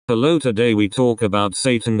Hello, today we talk about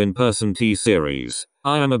Satan in person T-Series.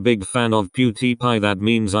 I am a big fan of PewDiePie, that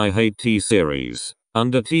means I hate T-Series.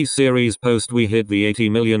 Under T-Series post we hit the 80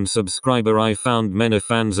 million subscriber. I found many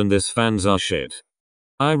fans and this fans are shit.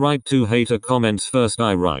 I write 2 hater comments. First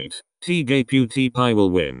I write, T-gay PewDiePie will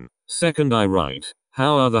win. Second I write,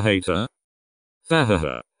 how are the hater?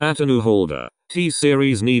 Thahaha. Atanu Holder.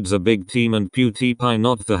 T-Series needs a big team and PewDiePie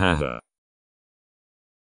not the haha.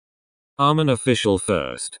 I'm an official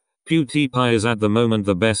first. PewDiePie is at the moment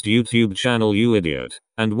the best YouTube channel, you idiot.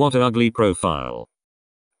 And what a ugly profile.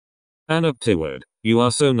 Anuptiward. You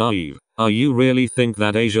are so naive. Are you really think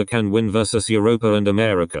that Asia can win versus Europa and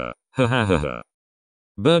America? Ha ha ha ha.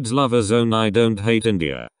 Birds Lover Zone. I don't hate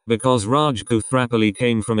India, because Raj Kuthrapali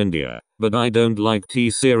came from India, but I don't like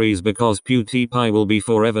T-Series because PewDiePie will be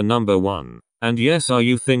forever number 1. And yes,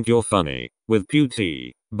 you think you're funny, with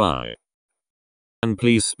PewDiePie. And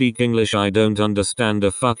please speak English, I don't understand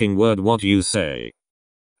a fucking word what you say.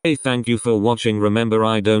 Hey, thank you for watching. Remember,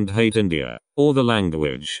 I don't hate India, or the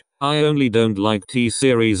language. I only don't like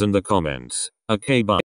T-Series and the comments. Okay, bye.